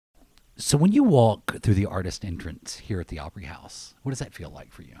So when you walk through the artist entrance here at the Opry House, what does that feel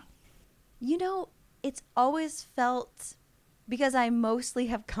like for you? You know, it's always felt, because I mostly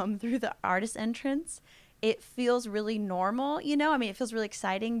have come through the artist entrance, it feels really normal, you know? I mean, it feels really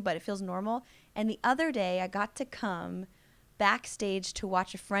exciting, but it feels normal. And the other day, I got to come backstage to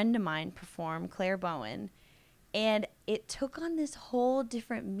watch a friend of mine perform, Claire Bowen, and it took on this whole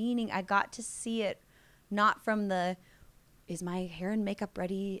different meaning. I got to see it not from the, is my hair and makeup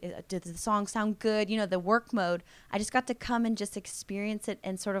ready? Did the song sound good? You know, the work mode. I just got to come and just experience it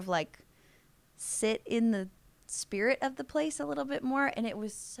and sort of like sit in the spirit of the place a little bit more. And it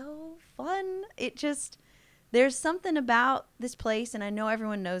was so fun. It just, there's something about this place, and I know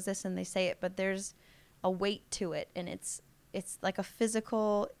everyone knows this and they say it, but there's a weight to it. And it's like a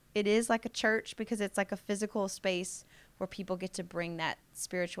physical, it is like a church because it's like a physical space where people get to bring that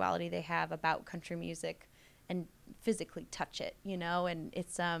spirituality they have about country music and physically touch it, you know, and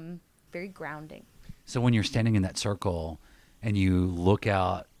it's very grounding. So when you're standing in that circle and you look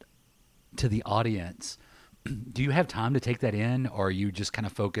out to the audience, do you have time to take that in, or are you just kind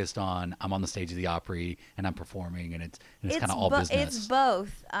of focused on, I'm on the stage of the Opry and I'm performing, and it's kind of all business? It's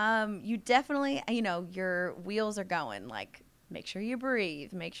both. You definitely, you know, your wheels are going, like, make sure you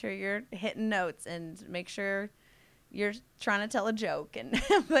breathe, make sure you're hitting notes, and make sure you're trying to tell a joke. And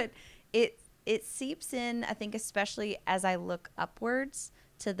but it seeps in, I think, especially as I look upwards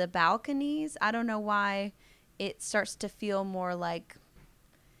to the balconies. I don't know why it starts to feel more like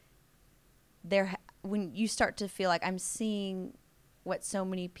when you start to feel like I'm seeing what so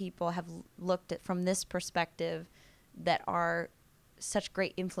many people have looked at from this perspective that are such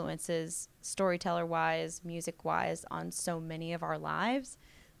great influences, storyteller-wise, music-wise, on so many of our lives.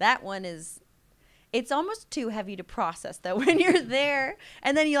 That one is, it's almost too heavy to process, though, when you're there.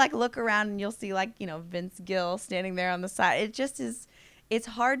 And then you, like, look around and you'll see, like, you know, Vince Gill standing there on the side. It just is, it's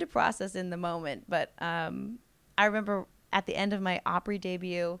hard to process in the moment. But I remember at the end of my Opry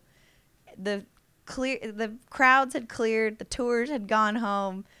debut, the crowds had cleared, the tours had gone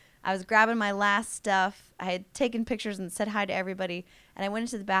home. I was grabbing my last stuff. I had taken pictures and said hi to everybody. And I went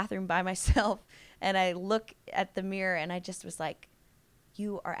into the bathroom by myself, and I look at the mirror, and I just was like,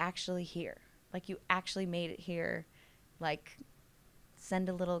 you are actually here. Like, you actually made it here. Like, send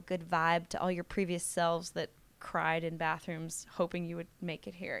a little good vibe to all your previous selves that cried in bathrooms hoping you would make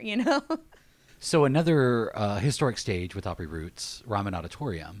it here, you know? So another historic stage with Opry Roots, Ryman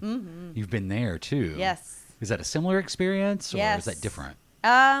Auditorium. Mm-hmm. You've been there, too. Yes. Is that a similar experience, or yes. is that different?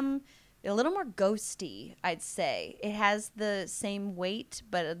 A little more ghosty, I'd say. It has the same weight,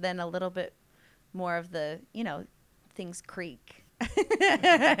 but then a little bit more of the, you know, things creak.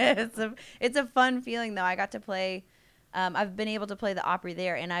 It's a fun feeling, though. I got to play, I've been able to play the Opry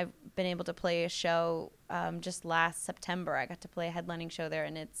there, and I've been able to play a show just last September. I got to play a headlining show there,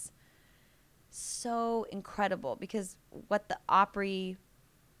 and it's so incredible because what the Opry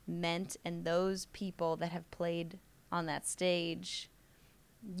meant and those people that have played on that stage,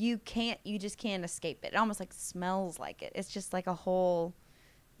 you just can't escape it. It almost like smells like it. It's just like a whole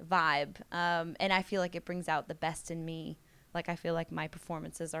vibe. And I feel like it brings out the best in me. Like, I feel like my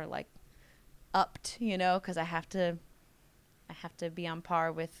performances are like upped, you know, because I have to be on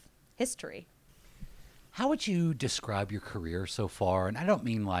par with history. How would you describe your career so far? And I don't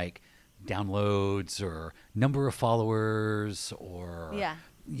mean like downloads or number of followers or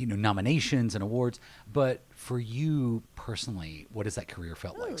you know, nominations and awards, but for you personally, what has that career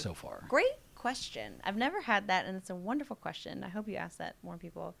felt like so far? Great question. I've never had that, and it's a wonderful question. I hope you ask that more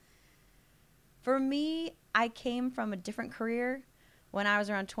people. For me, I came from a different career when I was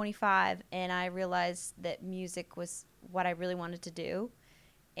around 25, and I realized that music was what I really wanted to do.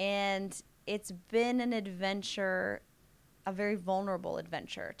 And it's been an adventure, a very vulnerable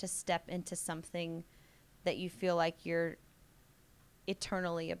adventure, to step into something that you feel like you're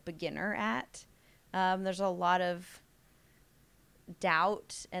eternally a beginner at. There's a lot of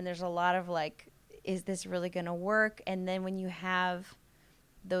doubt, and there's a lot of like, is this really going to work? And then when you have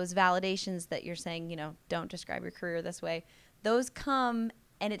those validations that you're saying, you know, don't describe your career this way, those come,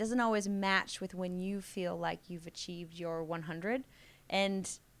 and it doesn't always match with when you feel like you've achieved your 100. And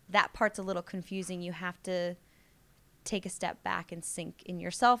that part's a little confusing. You have to take a step back and sink in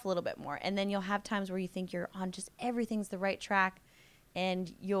yourself a little bit more. And then you'll have times where you think you're on just everything's the right track,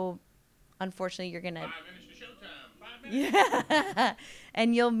 and unfortunately, you're going to... 5 minutes to showtime. 5 minutes. Yeah.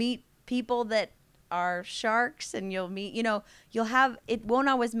 And you'll meet people that are sharks, and you'll meet, you know, it won't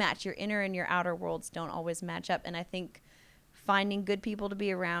always match. Your inner and your outer worlds don't always match up. And I think finding good people to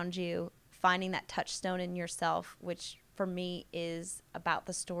be around you, finding that touchstone in yourself, which for me is about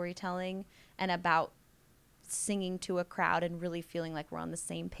the storytelling and about singing to a crowd and really feeling like we're on the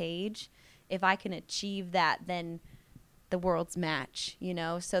same page. If I can achieve that, then the world's match, you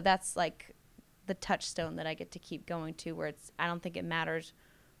know? So that's like the touchstone that I get to keep going to, where I don't think it matters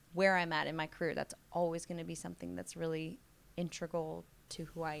where I'm at in my career. That's always going to be something that's really integral to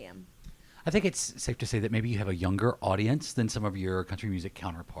who I am. I think it's safe to say that maybe you have a younger audience than some of your country music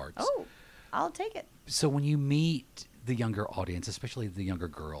counterparts. Oh, I'll take it. So when you meet the younger audience, especially the younger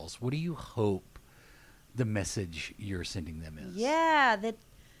girls, what do you hope the message you're sending them is? Yeah,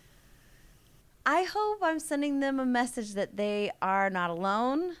 I hope I'm sending them a message that they are not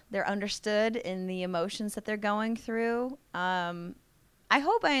alone. They're understood in the emotions that they're going through. I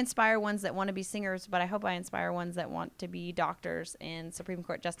hope I inspire ones that want to be singers, but I hope I inspire ones that want to be doctors and Supreme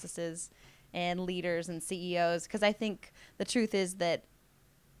Court justices and leaders and CEOs, because I think the truth is that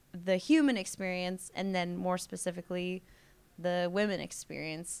the human experience, and then more specifically the women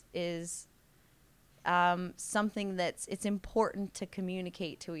experience, is something it's important to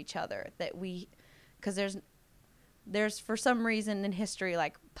communicate to each other, that because there's for some reason in history,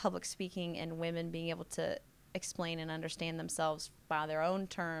 like public speaking and women being able to explain and understand themselves by their own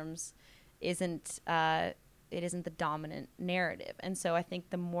terms isn't the dominant narrative. And so I think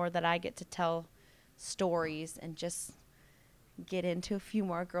the more that I get to tell stories and just get into a few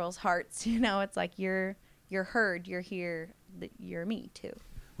more girls' hearts, you know, it's like you're heard, you're here, that you're me too.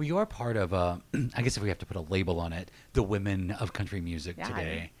 Well, you are part of I guess if we have to put a label on it, the women of country music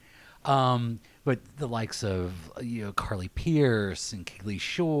today. But the likes of Carly Pearce and Kaylee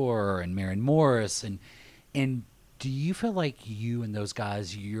Shore and Maren Morris, and do you feel like you and those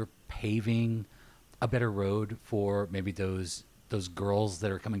guys, you're paving a better road for maybe those girls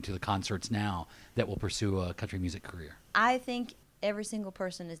that are coming to the concerts now that will pursue a country music career? I think every single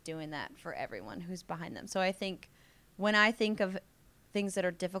person is doing that for everyone who's behind them. So I think when I think of things that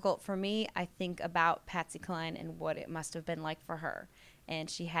are difficult for me, I think about Patsy Cline and what it must have been like for her. And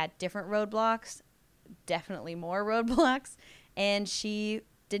she had different roadblocks, definitely more roadblocks, and she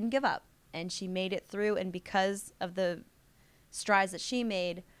didn't give up. And she made it through, and because of the strides that she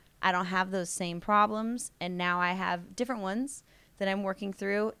made, I don't have those same problems, and now I have different ones that I'm working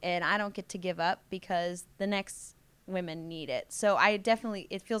through, and I don't get to give up because the next women need it. So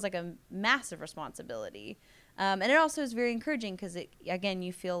it feels like a massive responsibility. And it also is very encouraging because, again,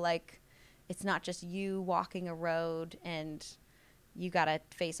 you feel like it's not just you walking a road and you got to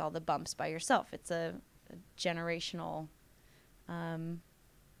face all the bumps by yourself. It's a generational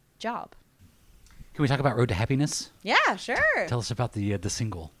job. Can we talk about Road to Happiness? Yeah, sure. Tell us about the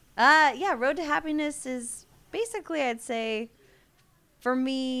single. Yeah, Road to Happiness is basically, I'd say, for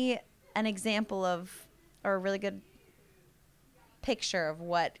me, an example of, or a really good picture of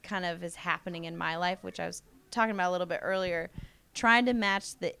what kind of is happening in my life, which I was talking about a little bit earlier, trying to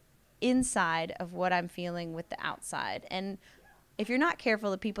match the inside of what I'm feeling with the outside. And if you're not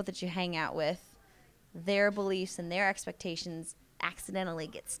careful, the people that you hang out with, their beliefs and their expectations accidentally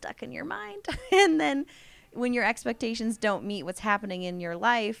get stuck in your mind. And then when your expectations don't meet what's happening in your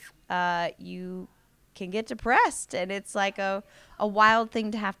life, you can get depressed. And it's like a wild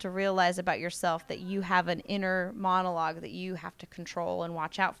thing to have to realize about yourself, that you have an inner monologue that you have to control and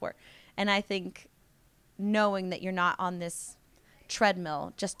watch out for. And I think knowing that you're not on this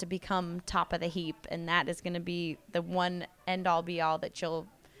treadmill just to become top of the heap, and that is going to be the one end all be all that you'll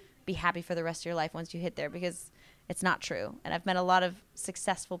be happy for the rest of your life once you hit there, because it's not true. And I've met a lot of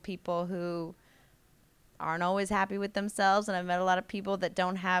successful people who aren't always happy with themselves, and I've met a lot of people that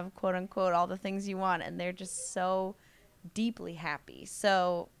don't have, quote unquote, all the things you want, and they're just so deeply happy.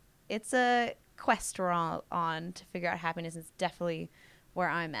 So it's a quest we're all on to figure out happiness. It's definitely where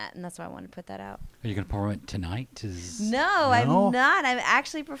I'm at, and that's why I wanted to put that out. Are you going to perform it tonight? No, I'm not. I'm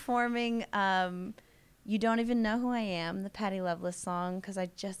actually performing You Don't Even Know Who I Am, the Patti Loveless song, because I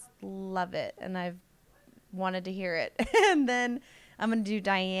just love it, and I've wanted to hear it. And then I'm going to do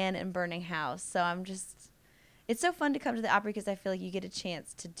Diane and Burning House. So it's so fun to come to the Opry because I feel like you get a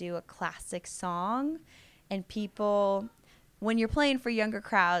chance to do a classic song, and people, when you're playing for younger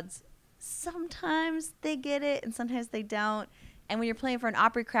crowds, sometimes they get it and sometimes they don't. And when you're playing for an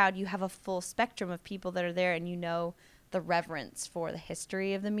Opry crowd, you have a full spectrum of people that are there, and you know the reverence for the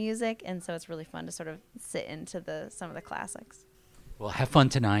history of the music. And so it's really fun to sort of sit into some of the classics. Well, have fun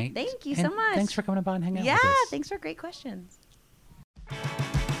tonight. Thank you so much. Thanks for coming by and hanging out with us. Yeah, thanks for great questions.